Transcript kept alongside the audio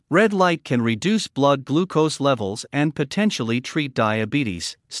Red light can reduce blood glucose levels and potentially treat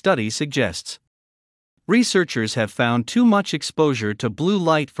diabetes, study suggests. Researchers have found too much exposure to blue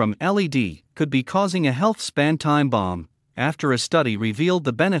light from LED could be causing a health span time bomb, after a study revealed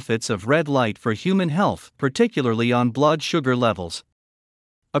the benefits of red light for human health, particularly on blood sugar levels.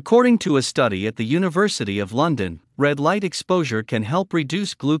 According to a study at the University of London, red light exposure can help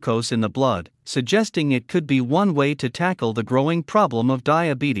reduce glucose in the blood, suggesting it could be one way to tackle the growing problem of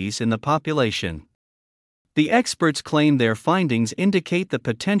diabetes in the population. The experts claim their findings indicate the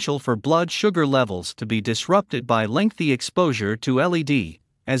potential for blood sugar levels to be disrupted by lengthy exposure to LED,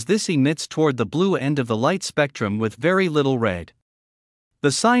 as this emits toward the blue end of the light spectrum with very little red.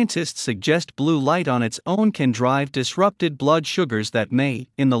 The scientists suggest blue light on its own can drive disrupted blood sugars that may,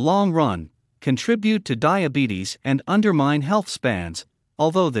 in the long run, contribute to diabetes and undermine health spans,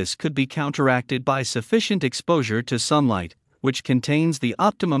 although this could be counteracted by sufficient exposure to sunlight, which contains the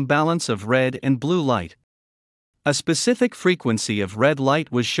optimum balance of red and blue light. A specific frequency of red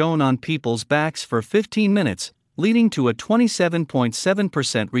light was shown on people's backs for 15 minutes, leading to a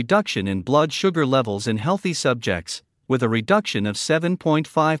 27.7% reduction in blood sugar levels in healthy subjects, with a reduction of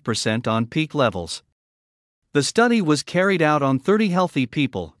 7.5% on peak levels. The study was carried out on 30 healthy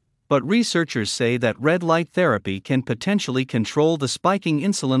people, but researchers say that red light therapy can potentially control the spiking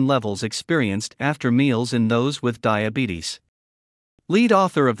insulin levels experienced after meals in those with diabetes. Lead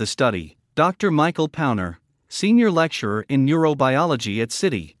author of the study, Dr. Michael Powner, senior lecturer in neurobiology at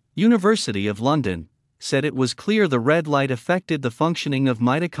City, University of London, said it was clear the red light affected the functioning of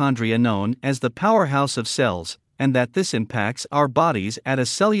mitochondria, known as the powerhouse of cells, and that this impacts our bodies at a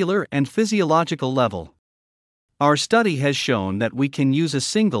cellular and physiological level. Our study has shown that we can use a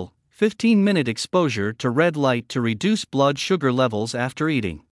single, 15-minute exposure to red light to reduce blood sugar levels after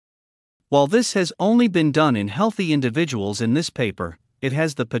eating. While this has only been done in healthy individuals in this paper, it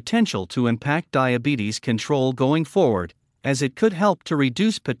has the potential to impact diabetes control going forward, as it could help to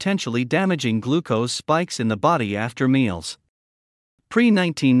reduce potentially damaging glucose spikes in the body after meals.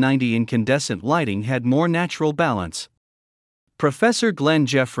 Pre-1990 incandescent lighting had more natural balance. Professor Glenn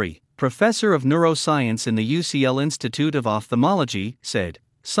Jeffrey, professor of neuroscience in the UCL Institute of Ophthalmology, said,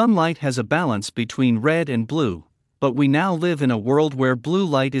 "Sunlight has a balance between red and blue, but we now live in a world where blue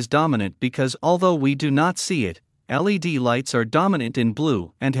light is dominant because although we do not see it, LED lights are dominant in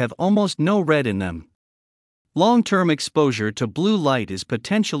blue and have almost no red in them. Long-term exposure to blue light is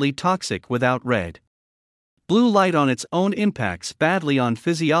potentially toxic without red. Blue light on its own impacts badly on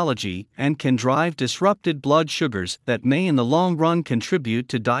physiology and can drive disrupted blood sugars that may in the long run contribute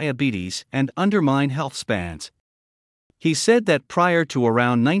to diabetes and undermine health spans." He said that prior to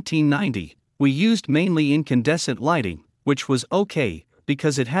around 1990, we used mainly incandescent lighting, which was okay,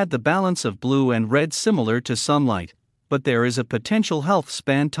 because it had the balance of blue and red similar to sunlight, but there is a potential health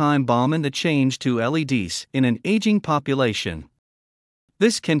span time bomb in the change to LEDs in an aging population.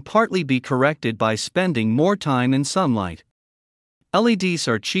 This can partly be corrected by spending more time in sunlight. LEDs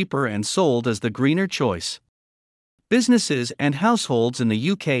are cheaper and sold as the greener choice. Businesses and households in the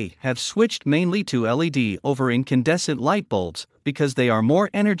UK have switched mainly to LED over incandescent light bulbs because they are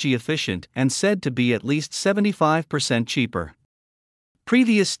more energy efficient and said to be at least 75% cheaper.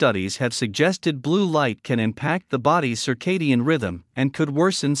 Previous studies have suggested blue light can impact the body's circadian rhythm and could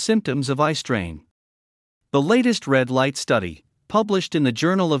worsen symptoms of eye strain. The latest red light study, published in the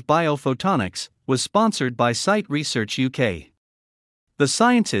Journal of Biophotonics, was sponsored by Sight Research UK. The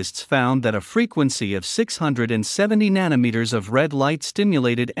scientists found that a frequency of 670 nanometers of red light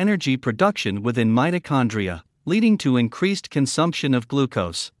stimulated energy production within mitochondria, leading to increased consumption of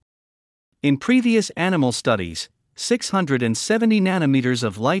glucose. In previous animal studies, 670 nanometers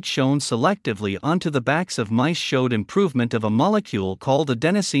of light shone selectively onto the backs of mice showed improvement of a molecule called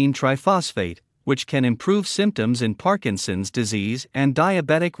adenosine triphosphate, which can improve symptoms in Parkinson's disease and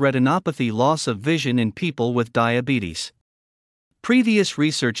diabetic retinopathy, loss of vision in people with diabetes. Previous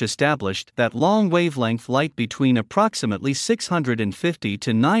research established that long wavelength light between approximately 650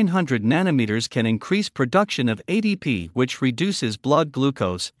 to 900 nanometers can increase production of ADP, which reduces blood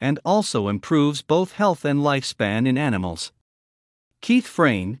glucose and also improves both health and lifespan in animals. Keith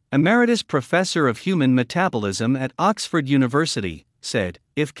Frayne, emeritus professor of human metabolism at Oxford University, said,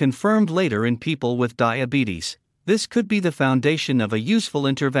 "If confirmed later in people with diabetes, this could be the foundation of a useful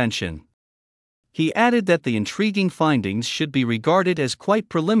intervention." He added that the intriguing findings should be regarded as quite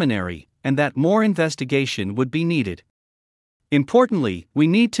preliminary, and that more investigation would be needed. Importantly, we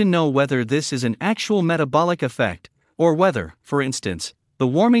need to know whether this is an actual metabolic effect, or whether, for instance, the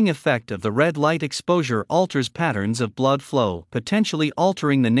warming effect of the red light exposure alters patterns of blood flow, potentially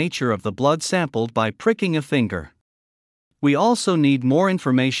altering the nature of the blood sampled by pricking a finger. We also need more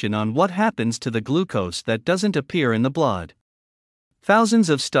information on what happens to the glucose that doesn't appear in the blood. Thousands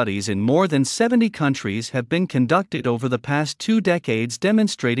of studies in more than 70 countries have been conducted over the past 2 decades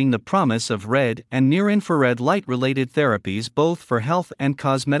demonstrating the promise of red and near-infrared light-related therapies both for health and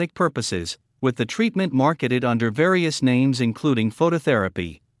cosmetic purposes, with the treatment marketed under various names including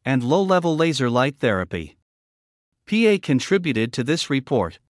phototherapy and low-level laser light therapy. PA contributed to this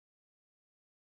report.